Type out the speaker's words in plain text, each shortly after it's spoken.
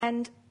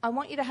And I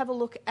want you to have a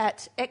look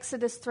at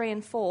Exodus 3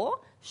 and 4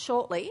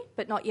 shortly,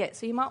 but not yet.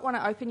 So you might want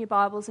to open your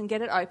Bibles and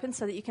get it open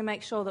so that you can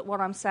make sure that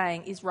what I'm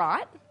saying is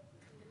right.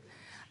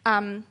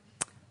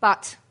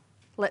 But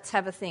let's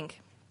have a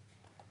think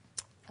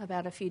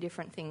about a few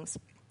different things.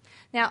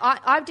 Now,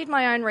 I did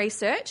my own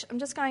research. I'm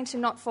just going to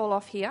not fall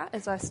off here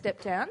as I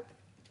step down.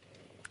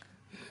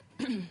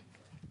 Can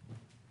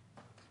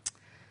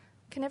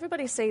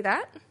everybody see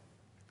that?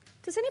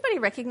 Does anybody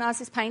recognise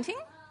this painting?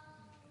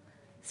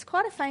 It's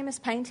quite a famous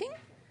painting.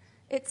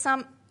 It's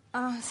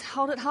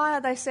hold it higher,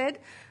 they said.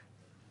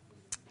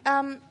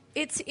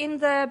 It's in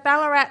the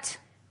Ballarat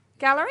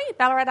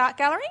Art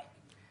Gallery,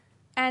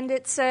 and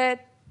it's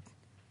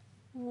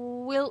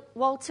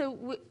Walter.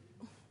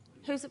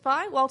 Who's it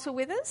by? Walter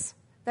Withers.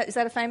 Is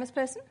that a famous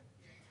person?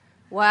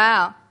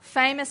 Wow,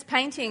 famous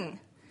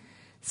painting.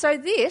 So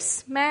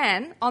this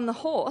man on the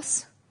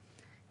horse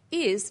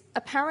is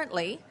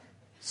apparently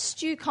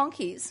Stu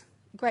Conkey's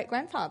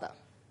great-grandfather.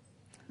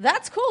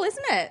 That's cool,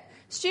 isn't it?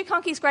 Stu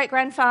Conkey's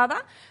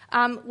great-grandfather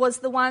was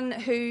the one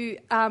who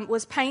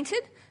was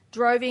painted,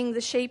 droving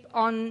the sheep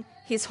on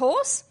his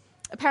horse.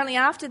 Apparently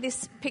after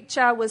this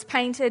picture was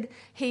painted,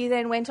 he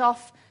then went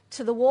off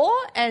to the war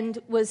and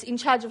was in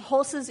charge of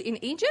horses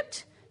in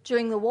Egypt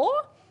during the war.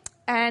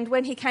 And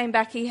when he came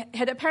back, he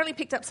had apparently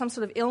picked up some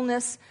sort of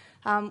illness,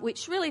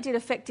 which really did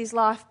affect his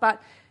life.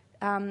 But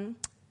on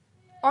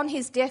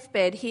his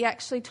deathbed, he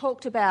actually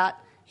talked about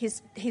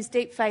his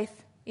deep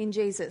faith in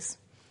Jesus.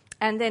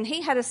 And then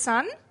he had a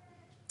son,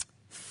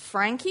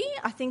 Frankie,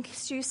 I think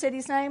Stu said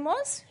his name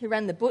was, who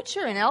ran the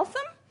butcher in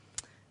Eltham.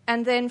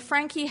 And then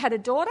Frankie had a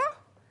daughter,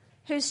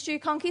 who's Stu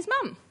Conkey's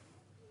mum.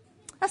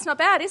 That's not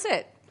bad, is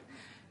it?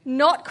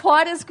 Not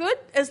quite as good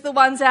as the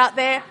ones out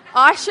there.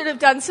 I should have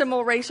done some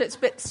more research,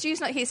 but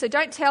Stu's not here, so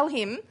don't tell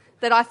him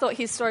that I thought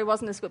his story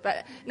wasn't as good.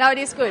 But no, it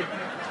is good.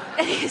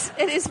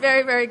 It is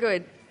very, very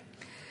good.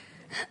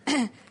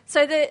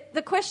 So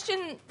the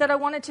question that I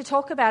wanted to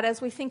talk about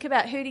as we think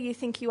about who do you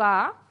think you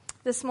are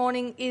this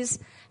morning is,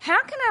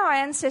 how can our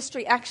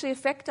ancestry actually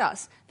affect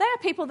us? They are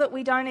people that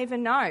we don't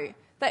even know.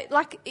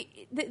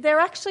 They're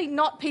actually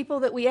not people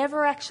that we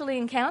ever actually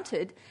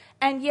encountered.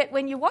 And yet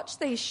when you watch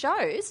these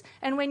shows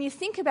and when you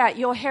think about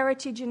your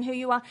heritage and who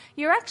you are,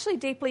 you're actually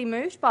deeply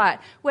moved by it.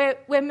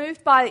 We're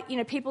moved by,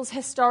 people's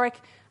historic,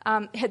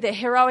 their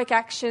heroic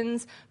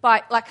actions,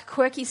 by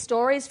quirky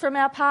stories from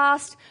our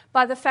past,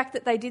 by the fact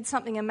that they did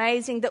something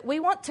amazing, that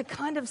we want to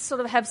kind of sort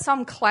of have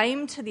some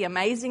claim to the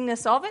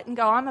amazingness of it and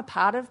go, I'm a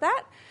part of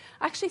that.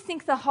 I actually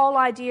think the whole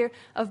idea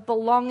of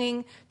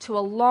belonging to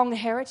a long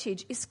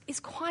heritage is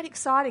quite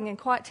exciting and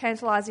quite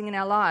tantalising in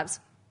our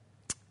lives.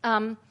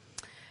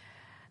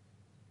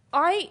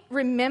 I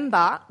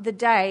remember the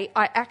day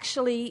I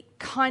actually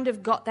kind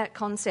of got that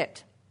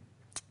concept.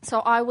 So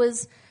I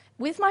was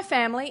with my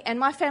family, and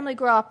my family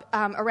grew up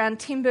around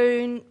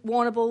Timboon,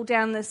 Warrnambool,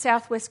 down the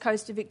southwest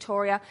coast of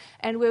Victoria,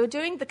 and we were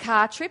doing the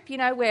car trip,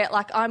 where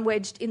I'm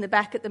wedged in the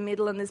back at the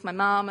middle and there's my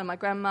mum and my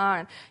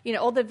grandma and,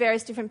 all the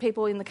various different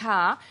people in the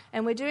car,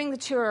 and we're doing the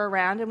tour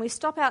around, and we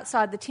stop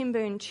outside the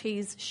Timboon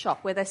cheese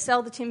shop where they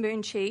sell the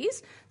Timboon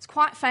cheese. It's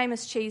quite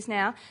famous cheese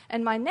now,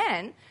 and my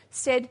nan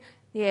said,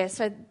 yeah,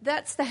 so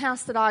that's the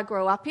house that I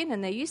grew up in,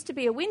 and there used to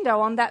be a window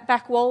on that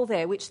back wall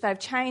there, which they've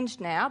changed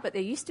now, but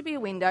there used to be a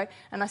window,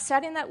 and I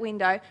sat in that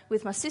window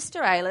with my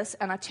sister Alice,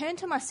 and I turned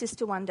to my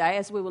sister one day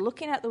as we were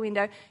looking out the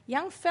window.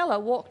 Young fella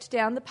walked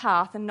down the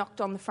path and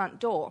knocked on the front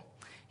door.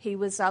 He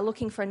was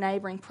looking for a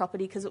neighbouring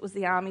property because it was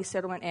the army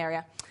settlement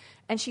area.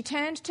 And she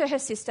turned to her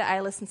sister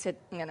Alice and said,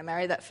 I'm going to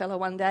marry that fella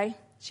one day.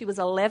 She was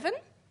 11,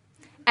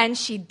 and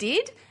she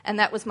did, and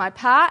that was my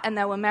pa, and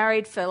they were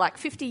married for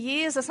 50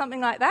 years or something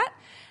like that.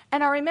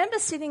 And I remember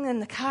sitting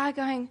in the car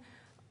going,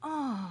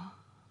 I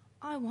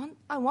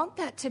want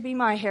that to be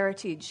my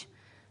heritage.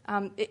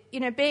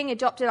 Being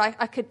adopted,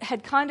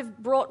 had kind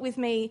of brought with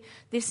me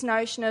this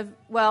notion of,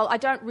 well, I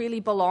don't really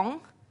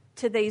belong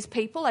to these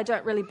people. I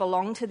don't really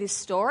belong to this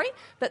story.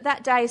 But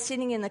that day,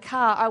 sitting in the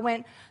car, I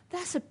went,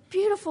 that's a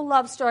beautiful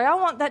love story. I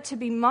want that to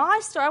be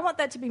my story. I want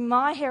that to be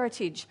my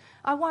heritage.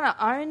 I want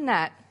to own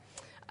that.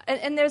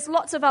 And there's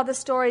lots of other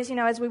stories,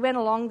 as we went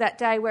along that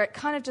day, where it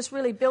kind of just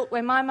really built,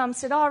 where my mum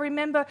said, I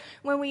remember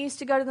when we used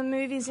to go to the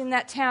movies in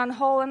that town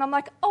hall. And I'm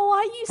like,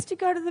 I used to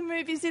go to the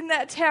movies in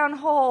that town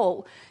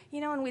hall.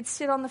 And we'd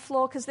sit on the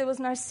floor because there was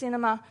no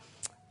cinema.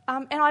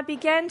 And I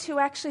began to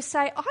actually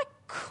say, I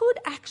could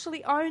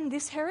actually own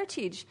this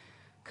heritage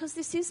because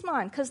this is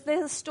mine, because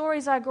they're the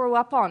stories I grew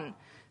up on.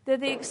 They're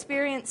the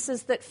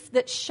experiences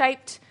that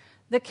shaped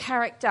the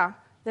character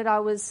that I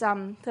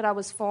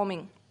was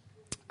forming.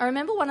 I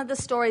remember one of the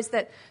stories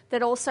that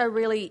also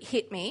really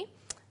hit me,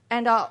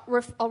 and I'll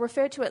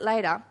refer to it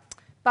later.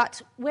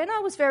 But when I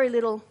was very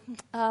little,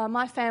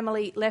 my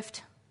family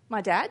left my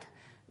dad,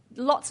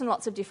 lots and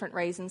lots of different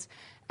reasons.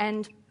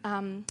 And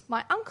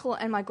my uncle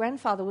and my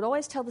grandfather would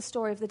always tell the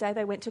story of the day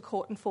they went to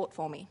court and fought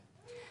for me.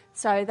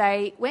 So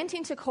they went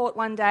into court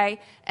one day,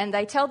 and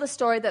they tell the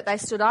story that they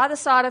stood either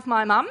side of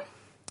my mum,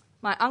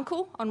 my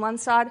uncle on one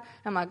side,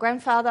 and my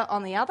grandfather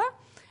on the other.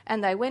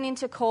 and they went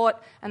into court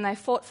and they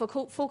fought for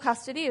full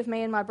custody of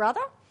me and my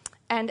brother.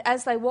 And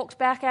as they walked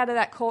back out of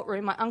that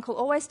courtroom, my uncle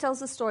always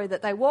tells the story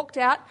that they walked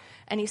out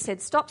and he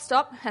said, "Stop,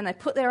 stop," and they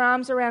put their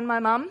arms around my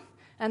mum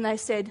and they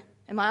said,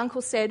 and my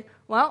uncle said,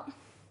 "Well,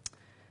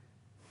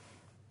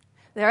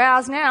 they're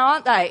ours now,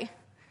 aren't they?"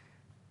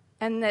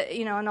 And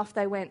and off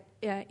they went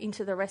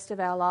into the rest of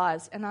our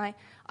lives. And I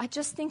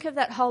just think of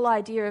that whole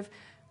idea of,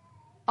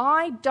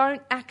 I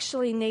don't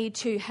actually need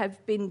to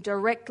have been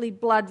directly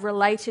blood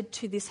related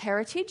to this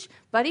heritage,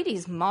 but it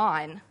is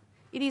mine.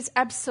 It is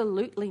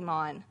absolutely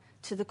mine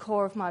to the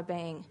core of my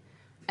being.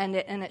 And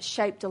it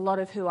shaped a lot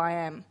of who I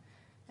am.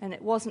 And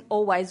it wasn't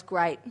always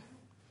great.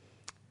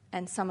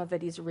 And some of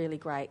it is really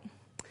great.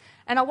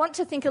 And I want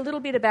to think a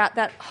little bit about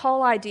that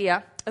whole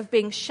idea of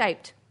being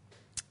shaped.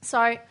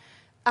 So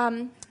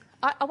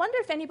I wonder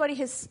if anybody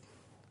has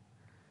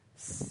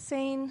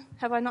seen,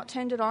 have I not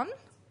turned it on?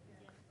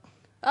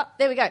 Oh,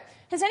 there we go.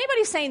 Has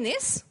anybody seen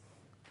this?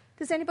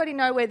 Does anybody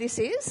know where this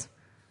is?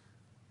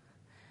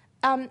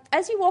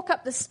 As you walk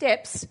up the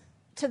steps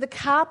to the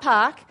car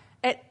park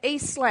at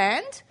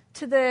Eastland,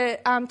 to the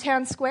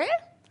town square,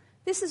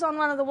 this is on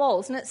one of the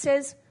walls, and it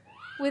says,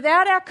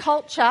 "Without our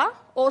culture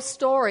or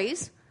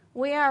stories,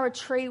 we are a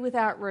tree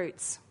without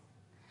roots."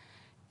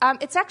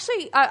 It's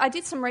actually, I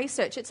did some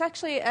research, it's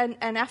actually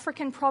an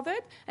African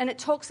proverb, and it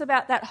talks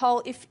about that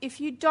whole, if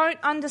you don't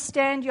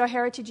understand your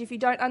heritage, if you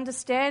don't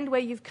understand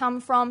where you've come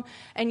from,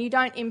 and you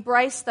don't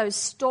embrace those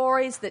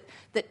stories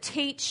that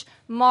teach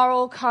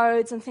moral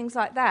codes and things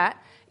like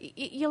that,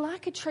 you're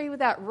like a tree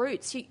without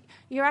roots.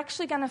 You're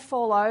actually going to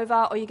fall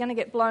over, or you're going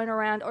to get blown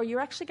around, or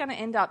you're actually going to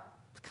end up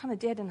kind of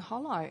dead and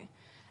hollow.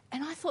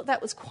 And I thought that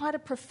was quite a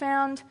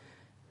profound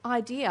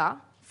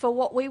idea for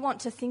what we want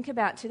to think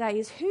about today,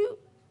 is who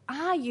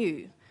are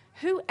you?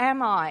 Who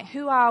am I?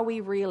 Who are we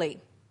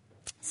really?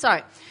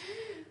 So,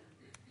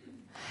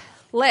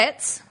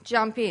 let's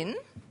jump in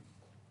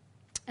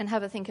and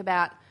have a think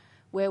about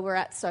where we're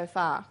at so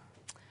far.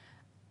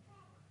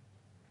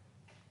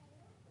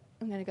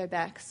 I'm going to go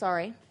back,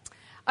 sorry.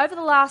 Over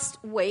the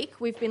last week,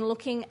 we've been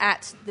looking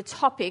at the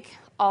topic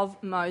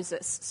of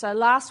Moses. So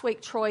last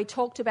week, Troy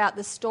talked about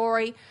the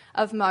story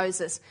of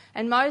Moses.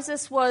 And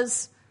Moses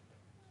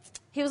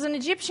he was an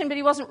Egyptian, but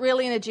he wasn't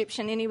really an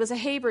Egyptian, and he was a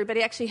Hebrew, but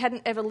he actually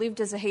hadn't ever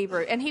lived as a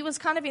Hebrew. And he was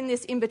kind of in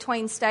this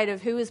in-between state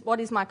of what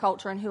is my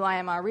culture and who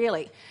am I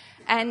really?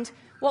 And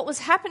what was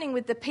happening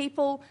with the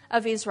people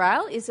of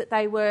Israel is that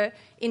they were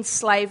in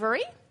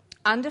slavery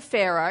under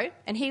Pharaoh,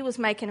 and he was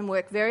making them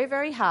work very,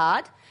 very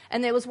hard.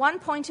 And there was one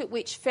point at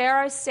which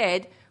Pharaoh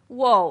said,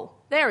 "Whoa,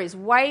 there is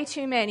way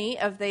too many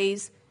of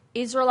these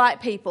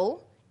Israelite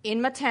people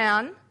in my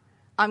town.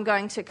 I'm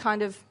going to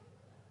kind of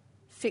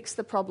fix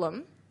the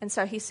problem." And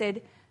so he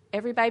said,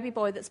 "Every baby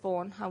boy that's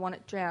born, I want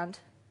it drowned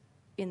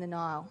in the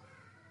Nile."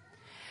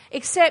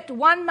 Except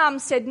one mum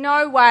said,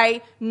 "No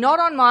way, not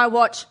on my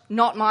watch,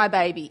 not my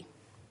baby,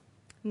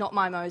 not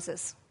my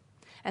Moses."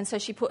 And so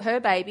she put her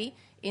baby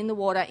in the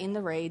water, in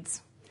the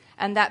reeds.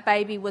 And that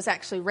baby was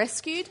actually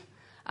rescued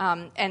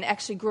and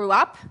actually grew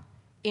up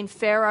in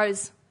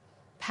Pharaoh's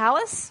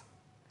palace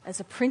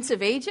as a prince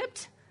of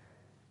Egypt.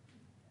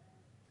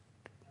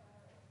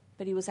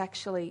 But he was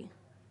actually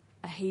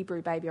a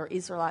Hebrew baby or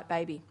Israelite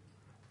baby.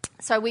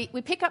 So we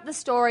pick up the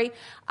story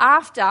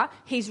after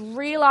he's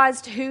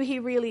realised who he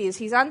really is.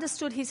 He's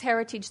understood his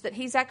heritage, that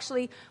he's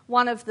actually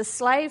one of the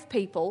slave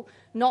people,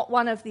 not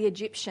one of the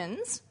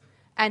Egyptians,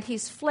 and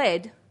he's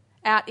fled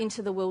out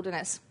into the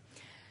wilderness.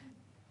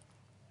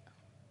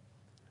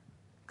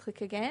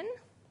 Click again.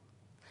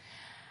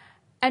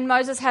 And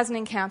Moses has an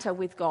encounter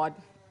with God.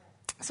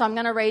 So I'm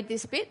going to read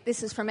this bit.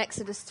 This is from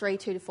Exodus 3,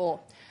 2-4.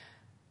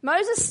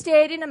 "Moses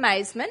stared in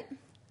amazement.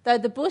 Though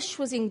the bush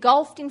was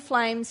engulfed in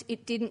flames,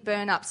 it didn't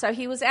burn up." So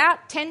he was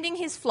out tending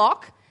his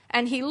flock,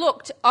 and he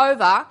looked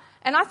over,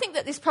 and I think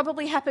that this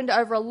probably happened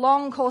over a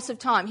long course of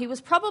time. He was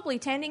probably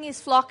tending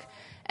his flock,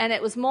 and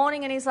it was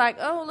morning, and he's like,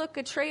 "Oh, look,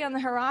 a tree on the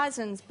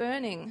horizon's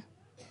burning."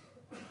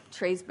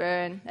 Trees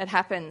burn, it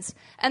happens.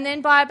 And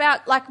then by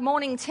about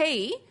morning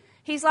tea,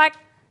 he's like,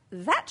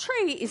 "That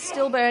tree is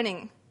still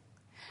burning."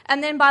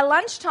 And then by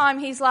lunchtime,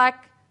 he's like,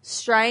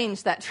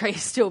 "Strange, that tree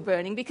is still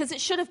burning, because it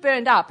should have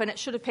burned up and it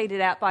should have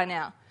petered out by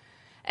now."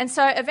 And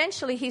so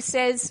eventually he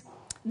says,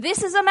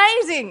 "This is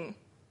amazing.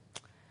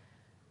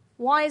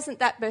 Why isn't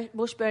that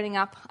bush burning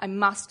up? I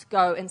must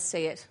go and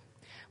see it."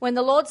 When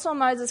the Lord saw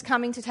Moses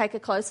coming to take a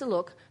closer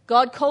look,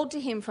 God called to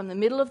him from the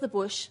middle of the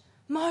bush,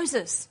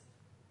 "Moses,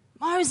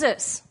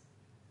 Moses."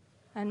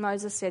 And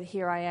Moses said,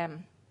 "Here I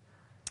am."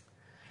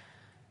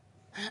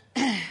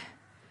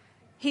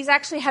 He's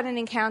actually had an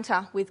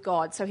encounter with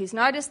God. So he's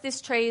noticed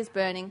this tree is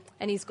burning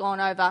and he's gone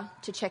over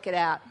to check it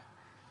out.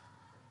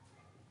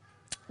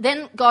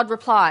 Then God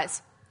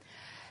replies,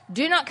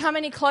 "Do not come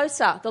any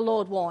closer," the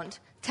Lord warned.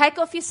 "Take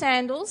off your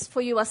sandals, for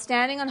you are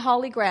standing on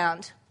holy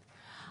ground.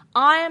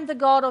 I am the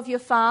God of your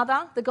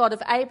father, the God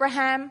of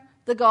Abraham,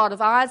 the God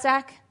of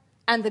Isaac,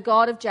 and the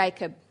God of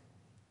Jacob."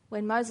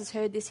 When Moses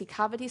heard this, he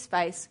covered his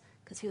face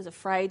because he was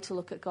afraid to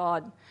look at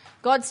God.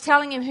 God's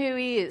telling him who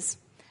he is.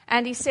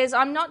 And he says,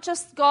 I'm not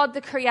just God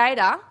the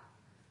creator,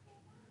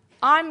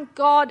 I'm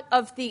God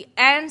of the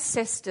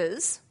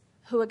ancestors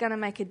who are going to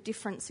make a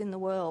difference in the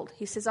world.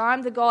 He says,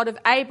 I'm the God of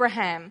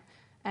Abraham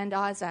and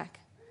Isaac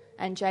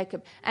and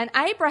Jacob. And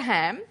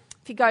Abraham,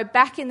 if you go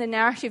back in the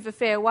narrative a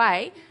fair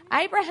way,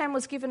 Abraham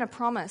was given a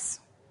promise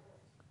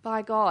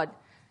by God.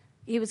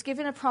 He was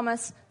given a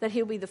promise that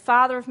he'll be the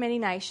father of many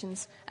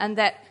nations, and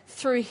that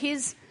through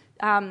his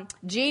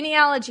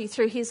genealogy,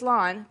 through his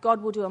line,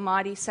 God will do a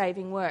mighty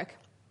saving work.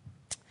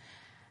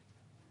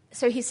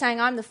 So he's saying,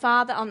 I'm the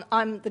father,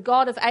 I'm the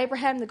God of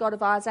Abraham, the God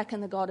of Isaac,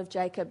 and the God of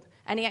Jacob.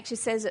 And he actually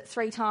says it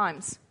 3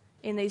 times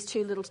in these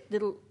 2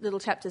 little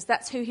chapters.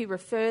 That's who he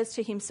refers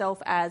to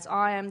himself as.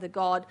 I am the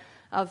God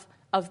of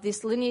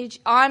this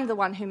lineage. I'm the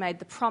one who made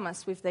the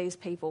promise with these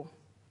people.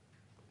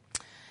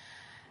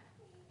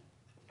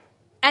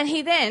 And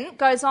he then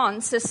goes on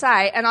to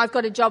say, and I've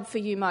got a job for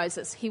you,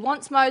 Moses. He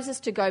wants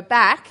Moses to go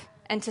back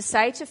and to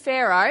say to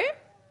Pharaoh,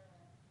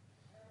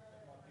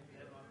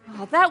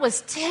 oh, that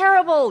was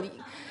terrible.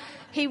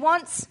 He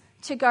wants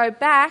to go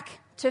back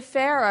to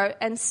Pharaoh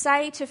and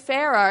say to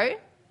Pharaoh,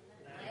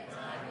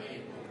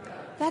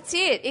 that's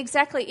it,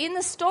 exactly. In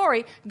the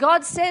story,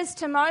 God says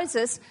to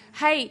Moses,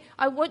 hey,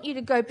 I want you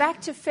to go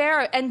back to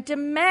Pharaoh and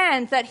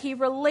demand that he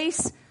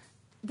release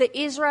the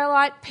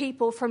Israelite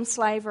people from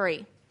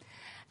slavery.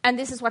 And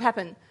this is what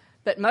happened.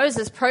 But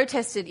Moses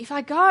protested, if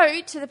I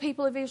go to the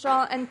people of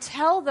Israel and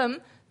tell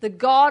them the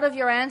God of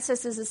your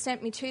ancestors has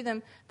sent me to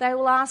them, they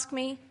will ask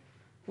me,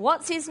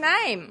 what's his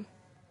name?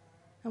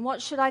 And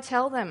what should I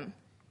tell them?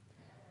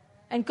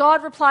 And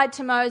God replied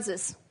to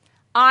Moses,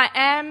 I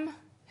am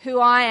who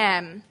I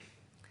am.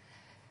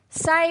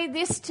 Say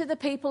this to the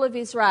people of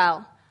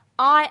Israel,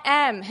 I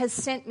am has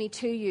sent me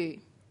to you.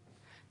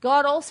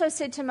 God also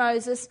said to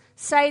Moses,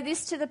 say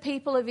this to the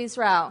people of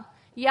Israel,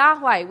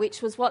 Yahweh,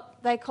 which was what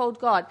they called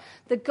God,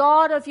 the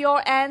God of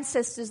your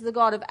ancestors, the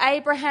God of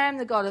Abraham,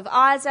 the God of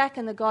Isaac,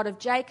 and the God of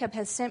Jacob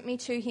has sent me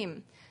to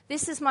him.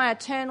 This is my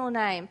eternal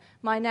name,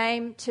 my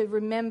name to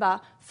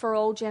remember for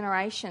all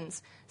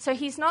generations. So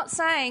he's not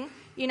saying,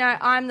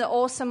 I'm the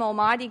awesome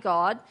almighty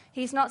God.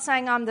 He's not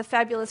saying I'm the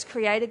fabulous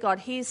creator God.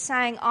 He's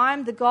saying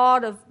I'm the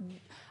God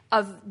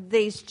of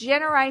these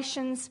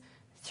generations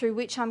through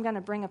which I'm going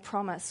to bring a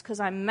promise,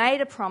 because I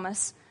made a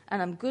promise and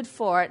I'm good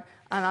for it,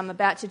 and I'm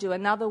about to do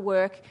another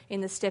work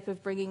in the step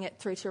of bringing it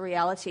through to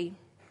reality.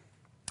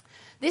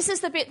 This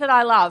is the bit that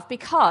I love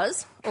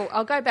because,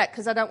 I'll go back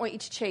because I don't want you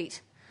to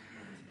cheat.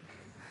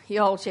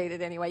 You all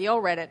cheated anyway. You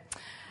all read it.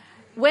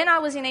 When I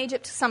was in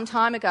Egypt some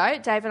time ago,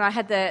 Dave and I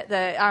had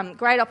the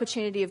great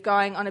opportunity of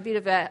going on a bit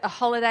of a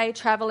holiday,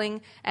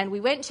 travelling, and we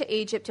went to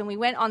Egypt and we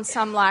went on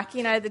some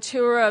the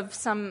tour of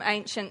some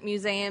ancient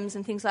museums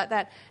and things like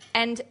that.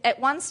 And at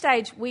one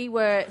stage we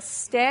were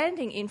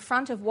standing in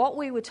front of what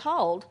we were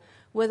told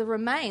were the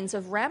remains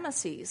of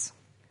Ramesses.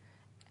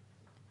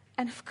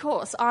 And of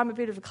course, I'm a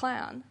bit of a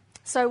clown.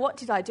 So what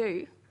did I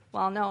do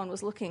while no one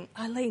was looking?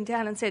 I leaned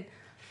down and said,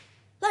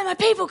 let my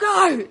people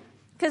go!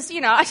 Because,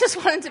 I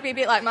just wanted to be a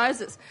bit like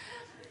Moses.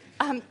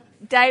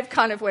 Dave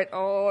kind of went,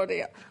 oh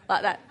dear,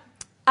 like that.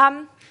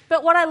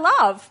 But what I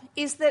love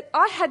is that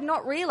I had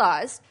not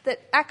realised that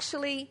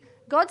actually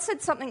God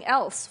said something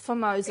else for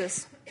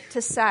Moses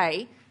to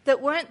say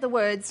that weren't the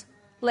words,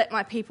 let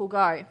my people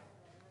go.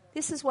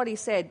 This is what he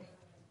said.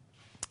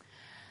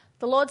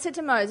 The Lord said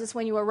to Moses,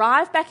 when you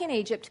arrive back in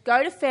Egypt,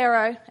 go to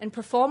Pharaoh and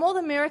perform all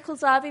the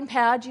miracles I've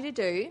empowered you to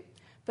do,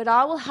 but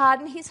I will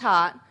harden his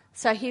heart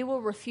so he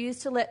will refuse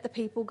to let the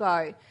people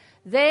go.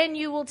 Then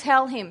you will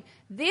tell him,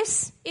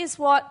 this is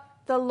what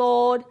the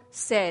Lord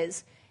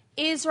says.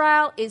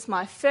 Israel is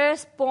my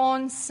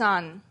firstborn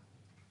son.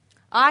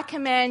 I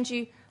command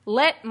you,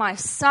 let my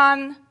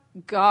son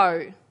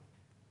go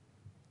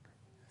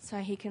so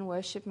he can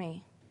worship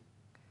me.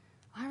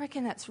 I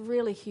reckon that's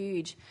really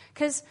huge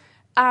because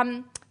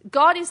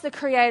God is the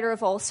creator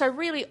of all. So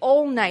really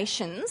all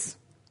nations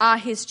are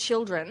his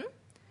children,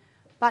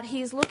 but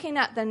he's looking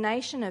at the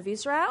nation of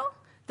Israel,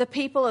 the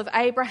people of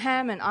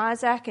Abraham and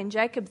Isaac and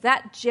Jacob,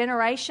 that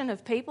generation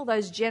of people,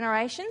 those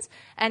generations,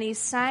 and he's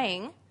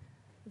saying,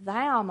 they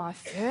are my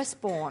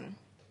firstborn.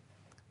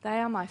 They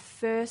are my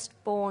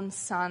firstborn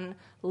son.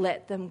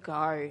 Let them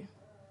go.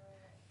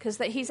 Because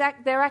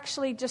they're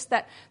actually just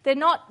that. They're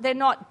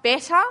not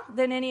better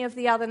than any of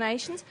the other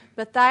nations,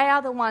 but they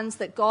are the ones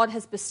that God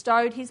has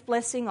bestowed his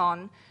blessing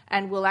on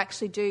and will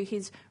actually do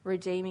his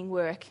redeeming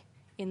work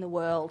in the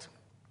world.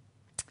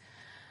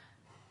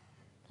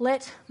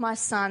 Let my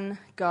son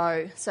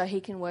go so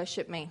he can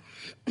worship me.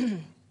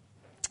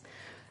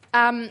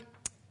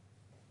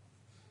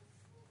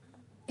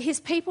 His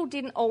people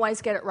didn't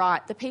always get it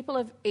right. The people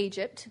of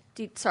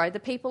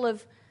the people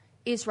of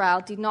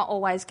Israel did not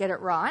always get it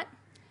right,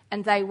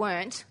 and they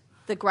weren't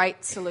the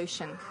great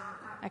solution.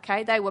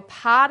 Okay, they were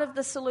part of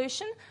the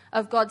solution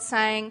of God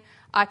saying,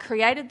 I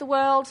created the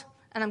world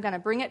and I'm going to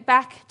bring it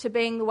back to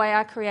being the way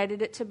I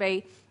created it to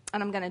be,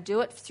 and I'm going to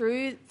do it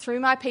through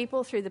my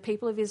people, through the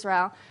people of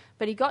Israel.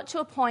 But he got to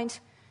a point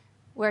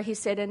where he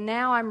said, and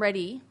now I'm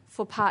ready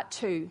for part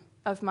 2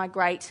 of my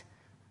great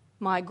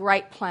my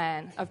great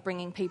plan of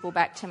bringing people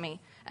back to me,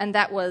 and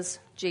that was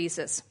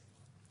Jesus.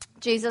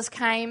 Jesus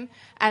came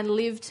and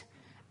lived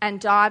and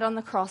died on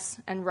the cross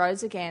and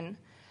rose again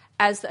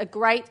as a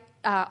great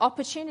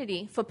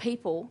opportunity for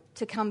people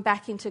to come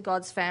back into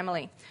God's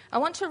family. I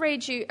want to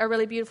read you a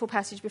really beautiful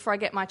passage before I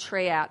get my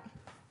tree out.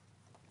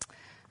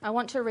 I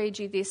want to read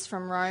you this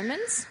from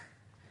Romans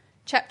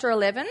chapter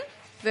 11,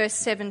 verse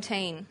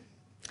 17.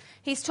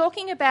 He's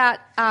talking about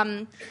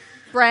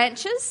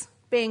branches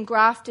being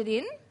grafted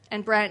in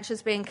and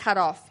branches being cut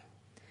off.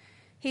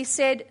 He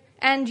said,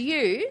 "And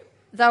you,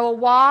 though a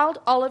wild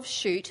olive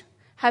shoot,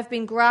 have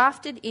been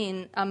grafted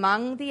in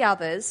among the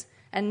others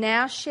and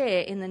now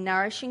share in the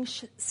nourishing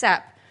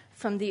sap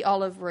from the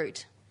olive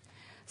root."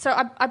 So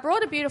I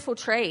brought a beautiful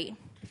tree.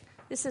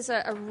 This is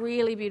a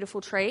really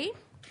beautiful tree.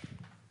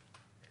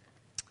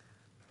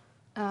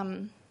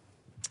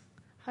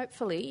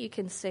 Hopefully you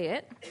can see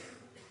it.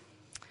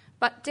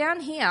 But down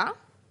here,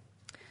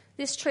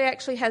 this tree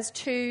actually has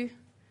two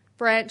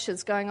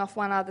branches going off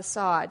one other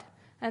side.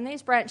 And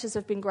these branches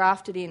have been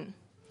grafted in.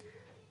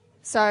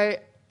 So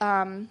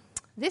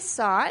this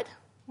side,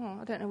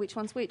 I don't know which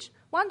one's which.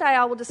 One day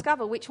I will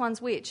discover which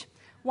one's which.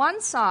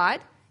 One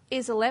side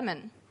is a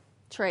lemon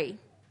tree,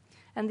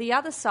 and the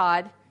other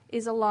side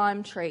is a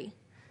lime tree.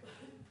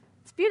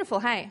 It's beautiful,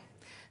 hey?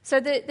 So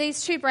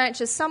these two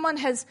branches, someone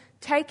has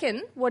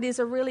taken what is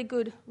a really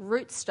good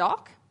root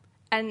stock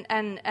and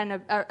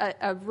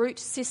a root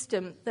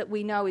system that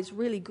we know is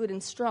really good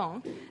and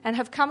strong, and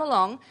have come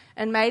along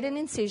and made an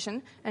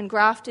incision and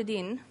grafted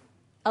in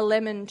a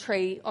lemon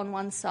tree on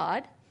one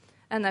side,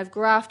 and they've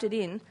grafted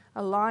in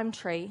a lime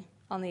tree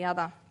on the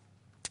other.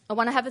 I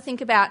want to have a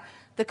think about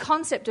the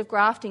concept of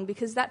grafting,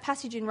 because that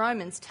passage in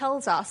Romans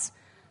tells us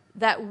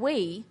that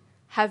we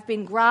have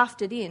been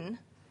grafted in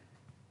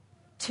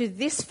to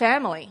this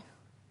family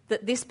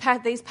that these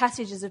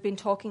passages have been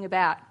talking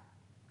about.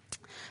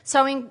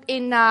 So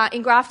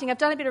in grafting, I've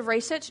done a bit of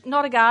research.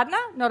 Not a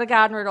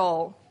gardener at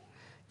all.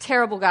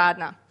 Terrible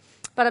gardener.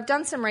 But I've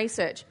done some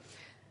research.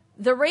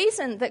 The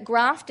reason that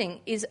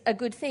grafting is a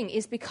good thing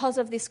is because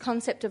of this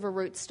concept of a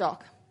root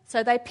stock.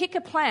 So they pick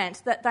a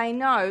plant that they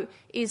know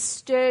is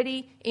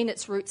sturdy in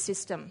its root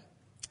system.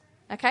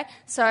 Okay,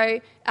 so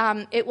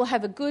it will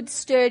have a good,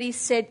 sturdy,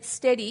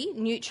 steady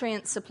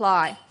nutrient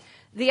supply.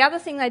 The other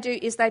thing they do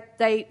is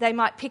they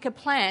might pick a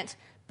plant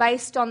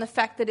based on the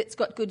fact that it's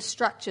got good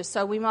structure.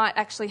 So we might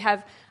actually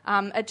have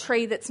a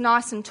tree that's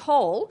nice and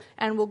tall,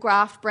 and we'll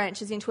graft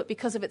branches into it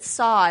because of its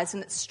size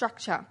and its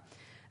structure.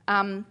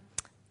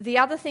 The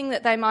other thing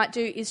that they might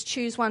do is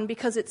choose one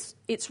because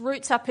its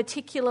roots are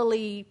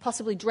particularly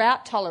possibly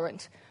drought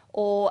tolerant,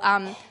 or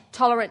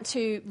tolerant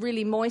to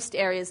really moist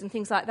areas and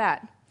things like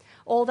that.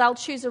 Or they'll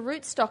choose a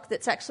rootstock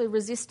that's actually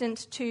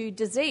resistant to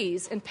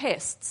disease and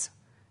pests.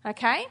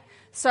 Okay?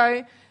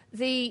 So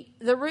the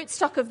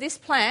rootstock of this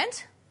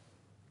plant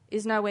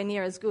is nowhere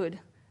near as good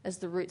as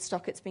the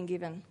rootstock it's been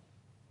given.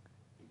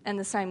 And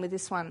the same with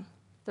this one.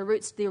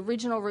 The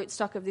original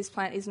rootstock of this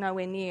plant is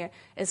nowhere near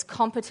as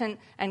competent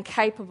and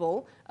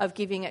capable of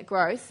giving it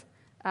growth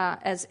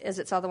as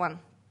its other one.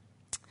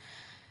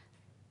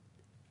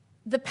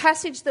 The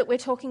passage that we're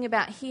talking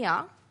about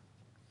here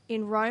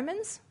in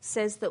Romans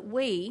says that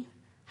we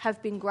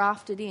have been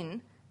grafted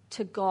in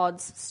to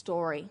God's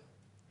story,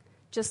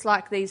 just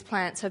like these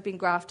plants have been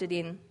grafted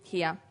in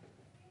here.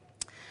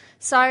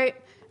 So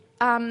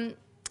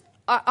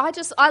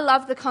I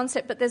love the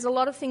concept, but there's a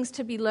lot of things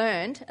to be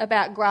learned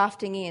about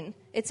grafting in.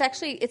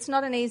 It's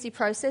not an easy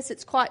process.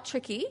 It's quite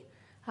tricky,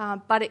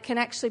 but it can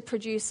actually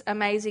produce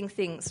amazing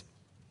things.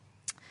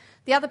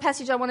 The other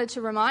passage I wanted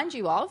to remind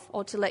you of,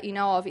 or to let you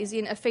know of, is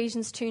in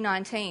Ephesians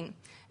 2:19.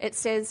 It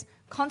says,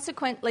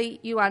 "Consequently,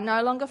 you are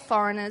no longer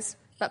foreigners,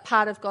 but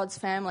part of God's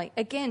family."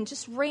 Again,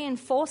 just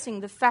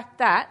reinforcing the fact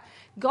that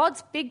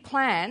God's big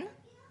plan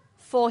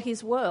for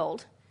his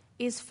world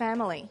is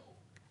family,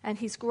 and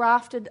he's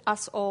grafted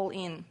us all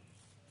in.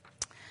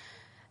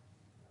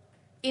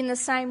 In the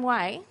same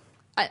way,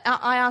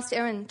 I asked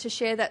Erin to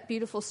share that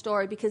beautiful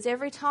story, because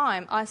every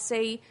time I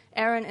see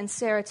Erin and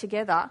Sarah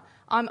together,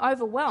 I'm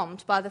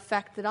overwhelmed by the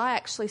fact that I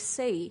actually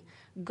see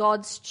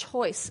God's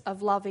choice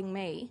of loving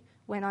me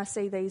when I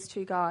see these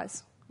two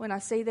guys. When I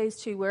see these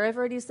two,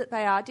 wherever it is that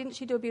they are. Didn't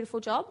she do a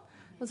beautiful job?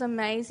 It was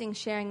amazing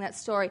sharing that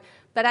story.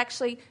 But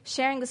actually,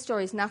 sharing the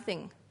story is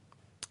nothing.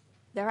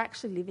 They're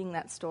actually living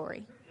that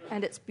story.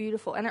 And it's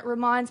beautiful. And it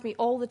reminds me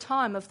all the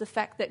time of the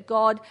fact that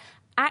God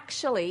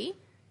actually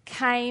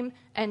came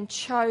and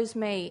chose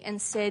me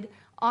and said,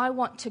 "I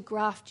want to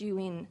graft you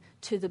in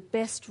to the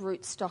best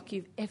rootstock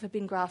you've ever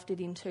been grafted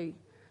into.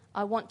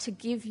 I want to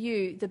give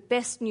you the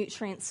best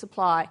nutrient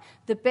supply,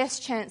 the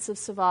best chance of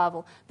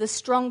survival, the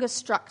strongest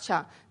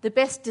structure, the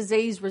best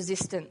disease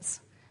resistance."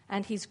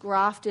 And he's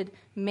grafted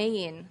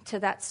me in to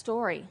that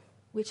story,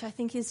 which I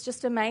think is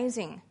just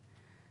amazing.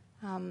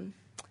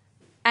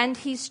 And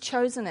he's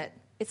chosen it.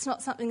 It's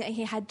not something that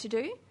he had to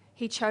do.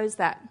 He chose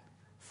that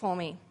for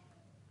me.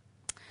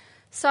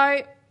 So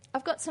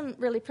I've got some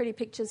really pretty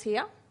pictures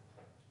here.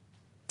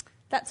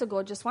 That's a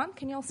gorgeous one.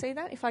 Can you all see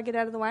that if I get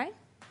out of the way?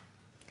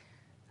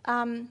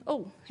 Hang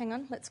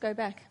on, let's go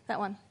back. That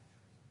one.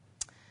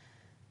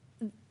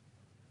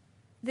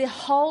 The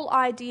whole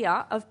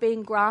idea of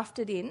being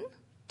grafted in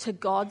to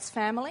God's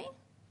family,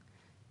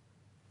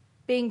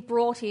 being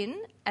brought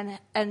in and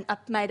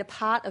made a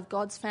part of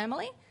God's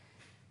family,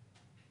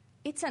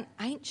 it's an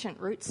ancient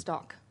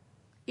rootstock.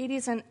 It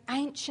is an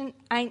ancient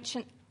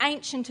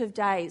of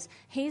days.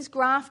 He's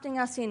grafting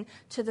us in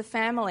to the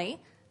family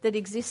that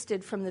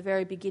existed from the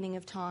very beginning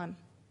of time.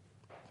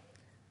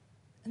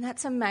 And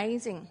that's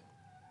amazing.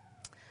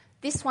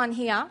 This one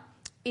here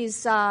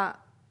is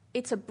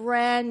it's a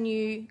brand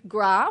new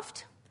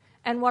graft.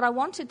 And what I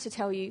wanted to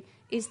tell you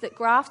is that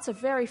grafts are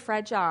very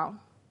fragile.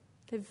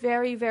 They're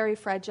very, very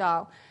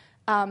fragile.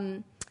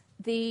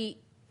 The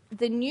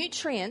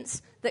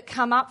nutrients that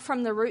come up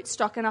from the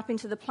rootstock and up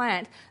into the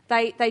plant,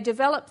 they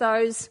develop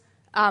those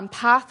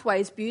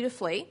pathways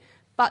beautifully,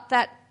 but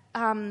that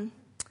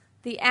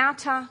the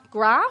outer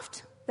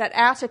graft, that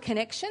outer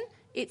connection,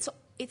 it's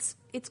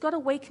got a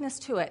weakness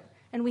to it,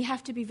 and we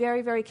have to be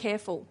very, very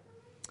careful.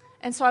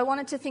 And so I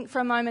wanted to think for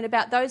a moment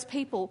about those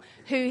people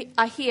who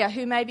are here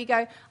who maybe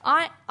go,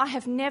 I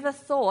have never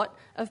thought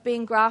of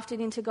being grafted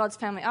into God's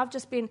family. I've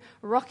just been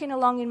rocking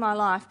along in my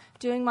life,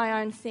 doing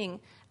my own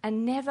thing,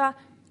 and never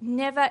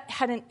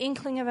had an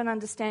inkling of an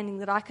understanding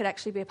that I could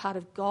actually be a part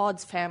of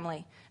God's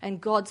family and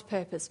God's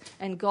purpose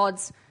and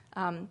God's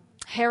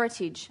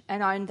heritage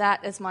and own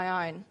that as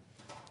my own.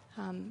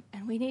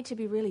 And we need to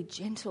be really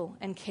gentle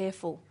and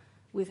careful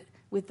with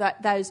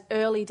those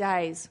early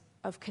days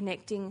of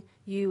connecting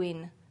you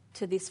in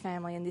to this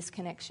family and this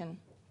connection.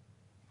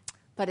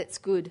 But it's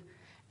good.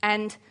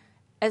 And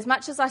as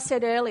much as I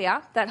said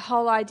earlier, that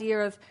whole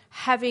idea of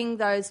having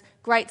those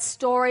great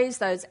stories,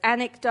 those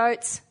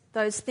anecdotes,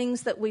 those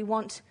things that we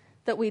want,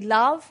 that we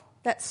love,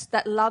 that's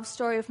that love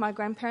story of my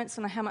grandparents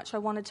and how much I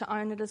wanted to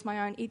own it as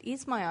my own, it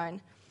is my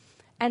own.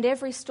 And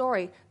every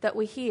story that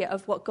we hear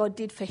of what God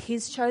did for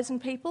his chosen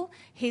people,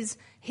 his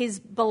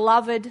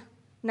beloved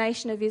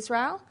nation of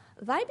Israel,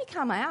 they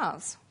become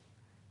ours.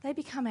 They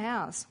become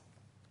ours.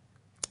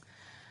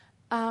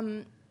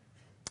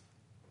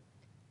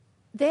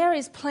 There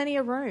is plenty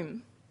of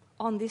room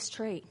on this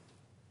tree.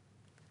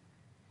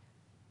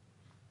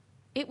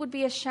 It would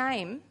be a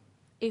shame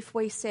if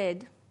we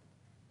said,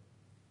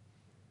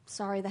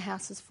 sorry, the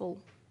house is full,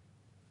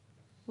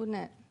 wouldn't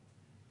it?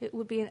 It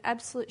would be an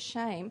absolute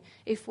shame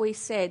if we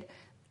said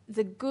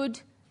the good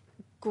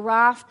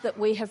graft that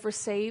we have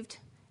received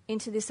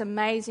into this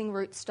amazing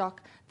rootstock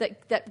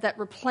that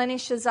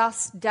replenishes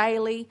us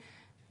daily,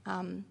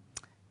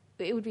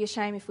 it would be a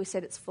shame if we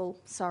said it's full.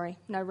 Sorry,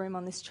 no room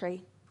on this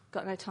tree.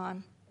 Got no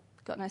time.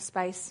 Got no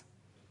space.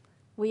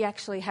 We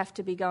actually have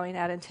to be going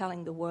out and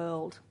telling the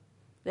world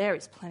there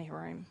is plenty of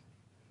room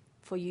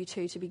for you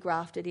two to be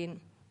grafted in.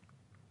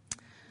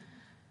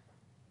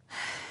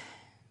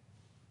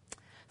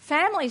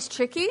 Family's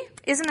tricky,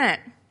 isn't it?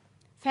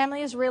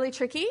 Family is really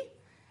tricky.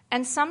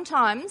 And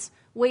sometimes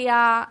we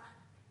look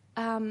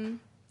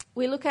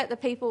at the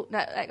people... No,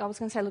 I was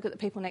going to say look at the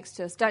people next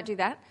to us. Don't do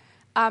that.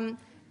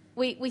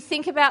 We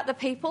think about the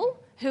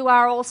people who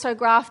are also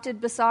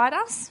grafted beside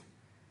us,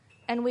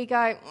 and we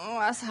go, oh,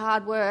 that's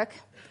hard work.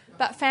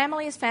 But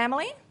family is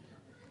family.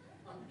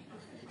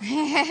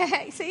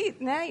 See,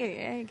 now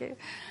you go.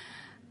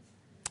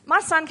 My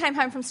son came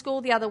home from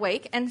school the other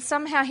week, and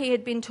somehow he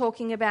had been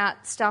talking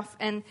about stuff,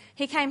 and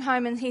he came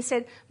home and he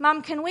said,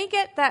 Mum, can we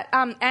get that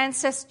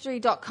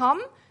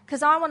Ancestry.com?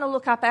 Because I want to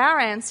look up our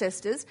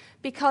ancestors,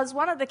 because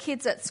one of the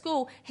kids at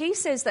school, he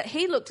says that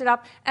he looked it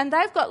up and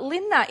they've got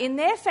Linda in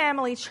their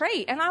family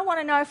tree, and I want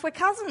to know if we're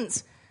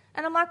cousins.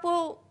 And I'm like,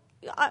 well,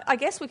 I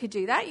guess we could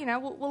do that, you know,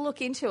 we'll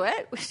look into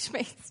it, which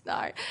means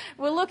no.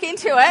 We'll look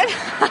into it.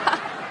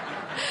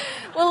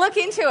 We'll look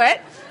into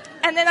it.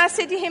 And then I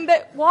said to him,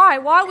 but why?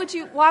 Why would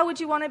you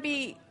want to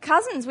be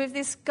cousins with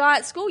this guy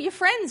at school? You're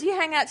friends. You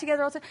hang out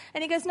together all the time.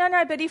 And he goes, no,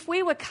 but if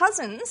we were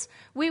cousins,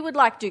 we would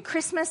do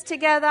Christmas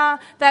together.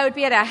 They would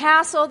be at our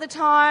house all the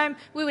time.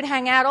 We would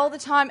hang out all the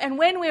time. And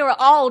when we were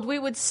old, we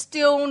would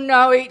still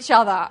know each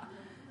other.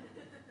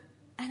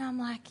 And I'm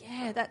like,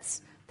 yeah,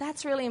 that's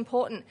really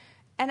important.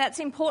 And that's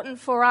important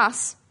for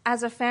us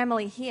as a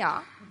family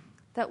here,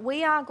 that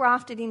we are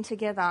grafted in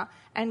together,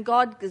 and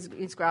God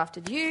is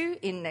grafted you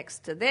in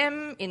next to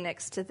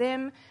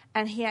them,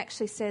 and he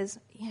actually says,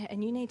 yeah,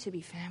 and you need to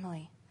be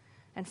family.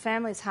 And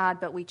family is hard,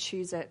 but we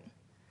choose it.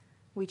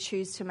 We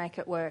choose to make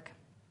it work.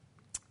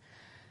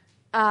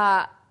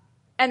 And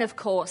of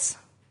course,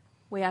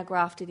 we are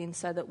grafted in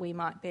so that we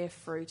might bear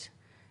fruit.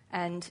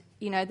 And,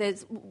 you know,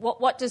 there's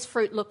what does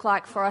fruit look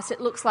like for us?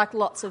 It looks like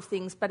lots of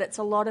things, but it's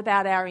a lot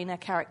about our inner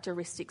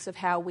characteristics of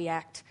how we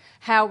act,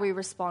 how we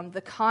respond,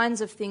 the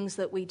kinds of things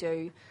that we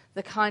do,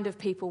 the kind of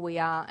people we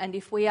are. And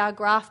if we are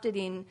grafted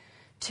in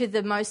to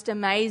the most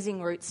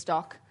amazing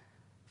rootstock,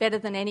 better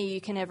than any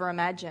you can ever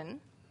imagine,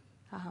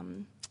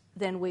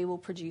 then we will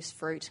produce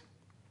fruit.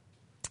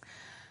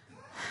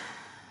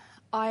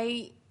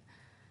 If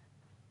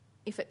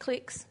it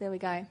clicks, there we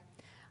go.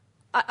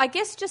 I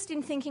guess just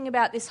in thinking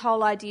about this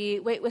whole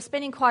idea, we're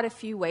spending quite a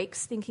few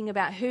weeks thinking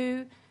about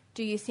who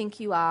do you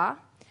think you are,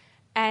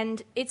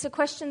 And it's a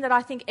question that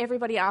I think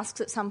everybody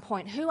asks at some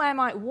point. Who am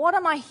I? What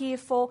am I here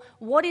for?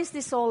 What is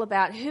this all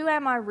about? Who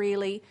am I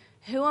really?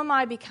 Who am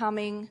I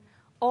becoming?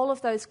 All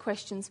of those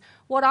questions.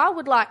 What I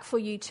would like for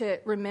you to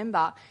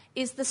remember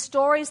is the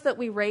stories that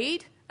we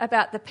read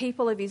about the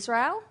people of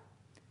Israel,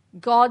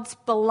 God's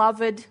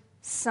beloved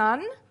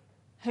Son,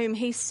 whom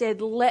he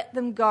said, let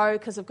them go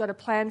because I've got a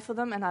plan for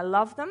them and I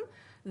love them.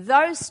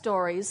 Those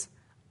stories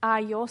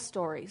are your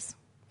stories.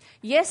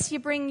 Yes, you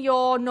bring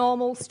your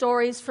normal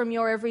stories from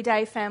your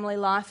everyday family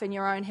life and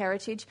your own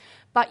heritage,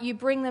 but you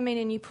bring them in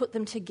and you put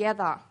them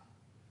together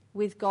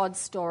with God's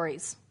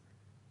stories.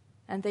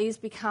 And these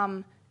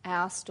become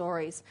our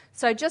stories.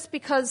 So just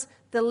because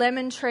the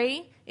lemon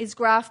tree is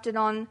grafted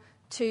on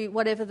to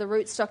whatever the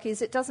rootstock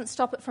is, it doesn't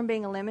stop it from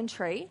being a lemon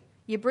tree.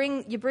 You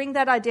bring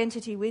that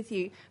identity with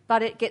you,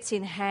 but it gets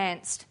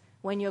enhanced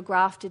when you're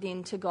grafted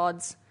into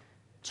God's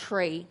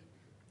tree.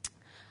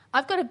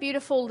 I've got a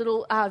beautiful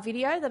little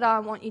video that I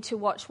want you to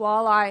watch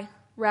while I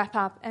wrap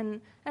up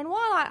and while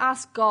I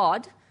ask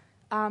God,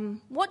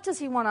 what does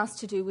he want us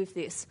to do with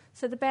this?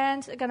 So the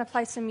band are going to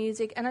play some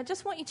music and I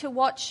just want you to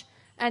watch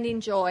and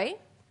enjoy.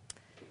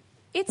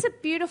 It's a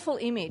beautiful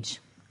image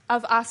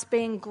of us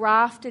being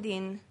grafted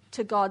in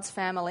to God's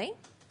family.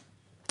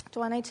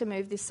 Do I need to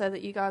move this so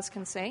that you guys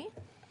can see?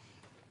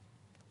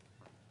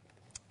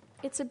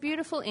 It's a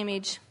beautiful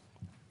image.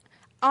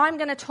 I'm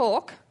going to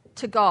talk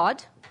to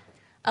God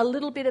a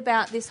little bit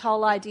about this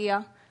whole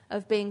idea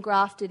of being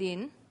grafted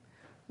in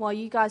while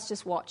you guys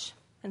just watch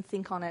and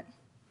think on it.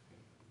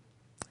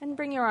 And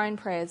bring your own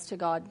prayers to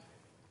God.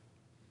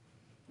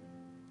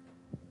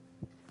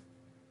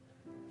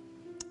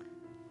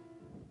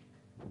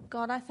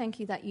 God, I thank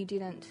you that you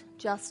didn't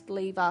just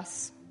leave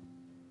us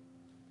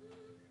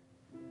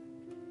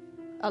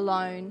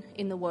alone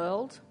in the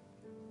world,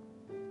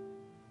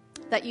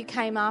 that you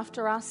came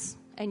after us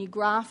and you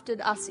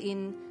grafted us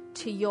in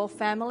to your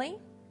family,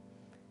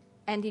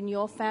 and in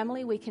your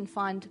family we can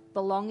find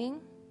belonging,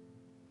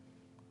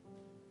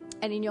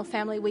 and in your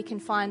family we can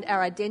find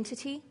our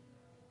identity,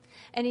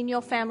 and in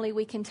your family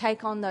we can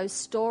take on those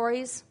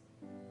stories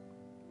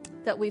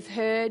that we've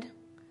heard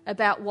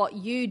about what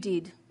you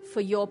did for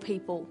your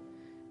people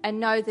and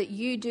know that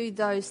you do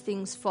those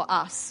things for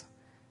us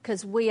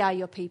because we are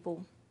your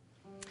people.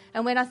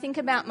 And when I think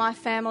about my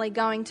family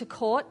going to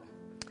court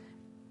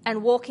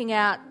and walking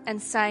out and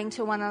saying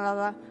to one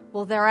another,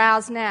 well, they're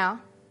ours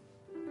now.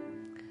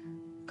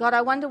 God,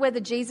 I wonder whether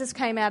Jesus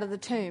came out of the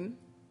tomb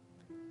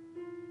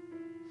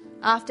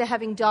after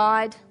having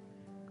died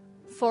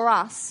for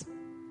us.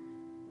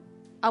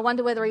 I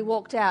wonder whether he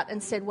walked out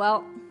and said,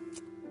 well,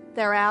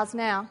 they're ours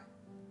now.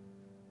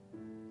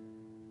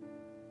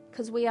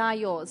 Because we are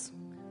yours.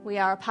 We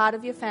are a part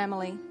of your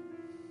family.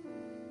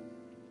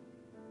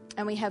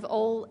 And we have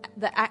all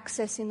the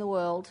access in the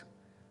world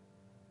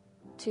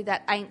to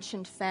that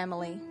ancient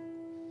family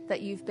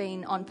that you've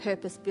been on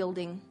purpose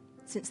building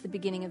since the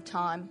beginning of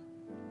time.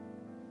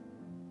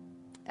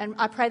 And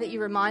I pray that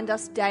you remind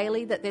us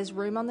daily that there's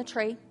room on the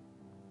tree,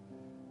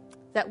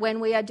 that when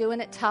we are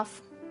doing it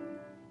tough,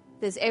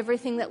 there's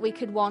everything that we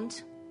could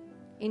want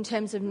in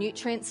terms of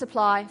nutrient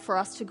supply for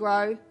us to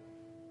grow.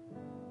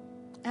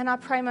 And I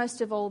pray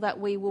most of all that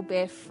we will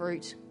bear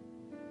fruit,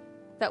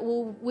 that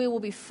we will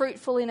be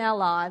fruitful in our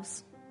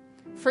lives,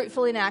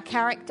 fruitful in our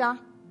character,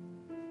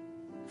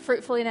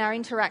 fruitful in our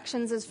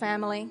interactions as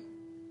family,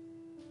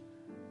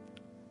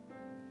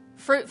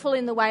 fruitful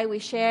in the way we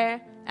share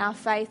our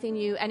faith in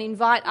you and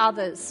invite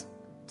others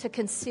to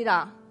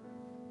consider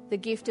the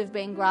gift of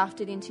being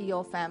grafted into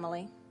your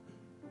family.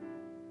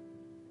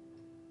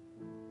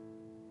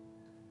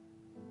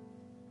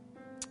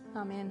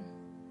 Amen.